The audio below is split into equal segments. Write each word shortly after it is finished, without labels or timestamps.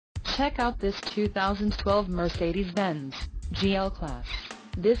Check out this 2012 Mercedes-Benz GL Class.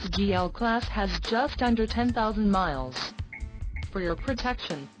 This GL Class has just under 10,000 miles. For your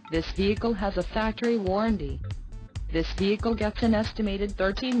protection, this vehicle has a factory warranty. This vehicle gets an estimated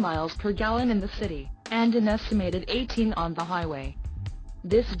 13 miles per gallon in the city, and an estimated 18 on the highway.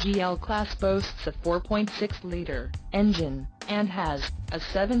 This GL Class boasts a 4.6-liter engine, and has a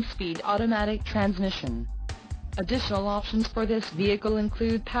 7-speed automatic transmission. Additional options for this vehicle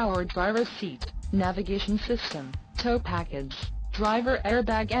include power driver seat, navigation system, tow package, driver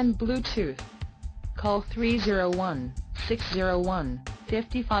airbag and Bluetooth. Call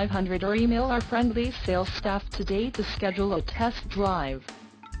 301-601-5500 or email our friendly sales staff today to schedule a test drive.